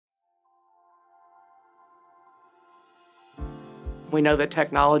We know that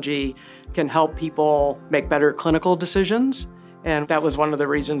technology can help people make better clinical decisions. And that was one of the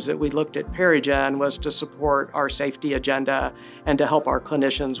reasons that we looked at PeriGen, was to support our safety agenda and to help our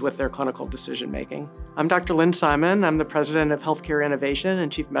clinicians with their clinical decision making. I'm Dr. Lynn Simon. I'm the President of Healthcare Innovation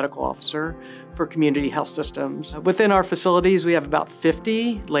and Chief Medical Officer for Community Health Systems. Within our facilities, we have about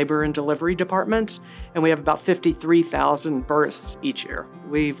 50 labor and delivery departments, and we have about 53,000 births each year.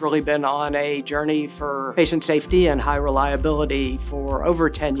 We've really been on a journey for patient safety and high reliability for over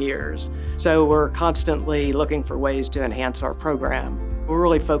 10 years. So we're constantly looking for ways to enhance our program. We're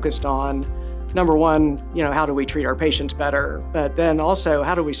really focused on, number one, how do we treat our patients better, but then also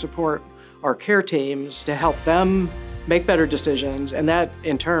how do we support our care teams to help them make better decisions, and that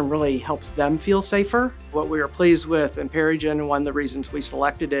in turn really helps them feel safer. What we are pleased with in PeriGen, and one of the reasons we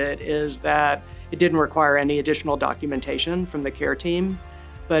selected it, is that it didn't require any additional documentation from the care team,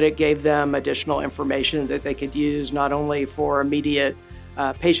 but it gave them additional information that they could use not only for immediate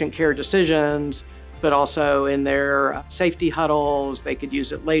patient care decisions, but also in their safety huddles. They could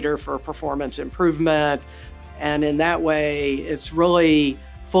use it later for performance improvement. And in that way, it's really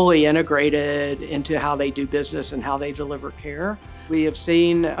fully integrated into how they do business and how they deliver care. We have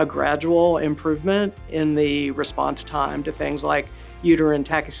seen a gradual improvement in the response time to things like uterine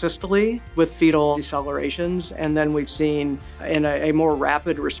tachysystole with fetal decelerations, and then we've seen a more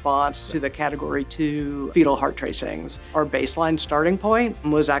rapid response to the Category 2 fetal heart tracings. Our baseline starting point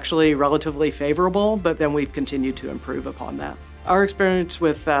was actually relatively favorable, but then we've continued to improve upon that. Our experience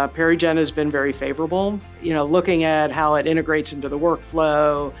with PeriGen has been very favorable. Looking at how it integrates into the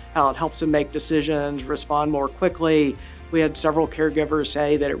workflow, how it helps them make decisions, respond more quickly. We had several caregivers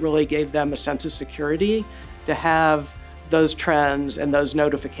say that it really gave them a sense of security to have those trends and those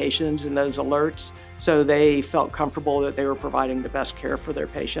notifications and those alerts, so they felt comfortable that they were providing the best care for their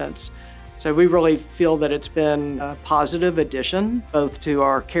patients. So we really feel that it's been a positive addition both to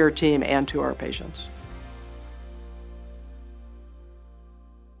our care team and to our patients.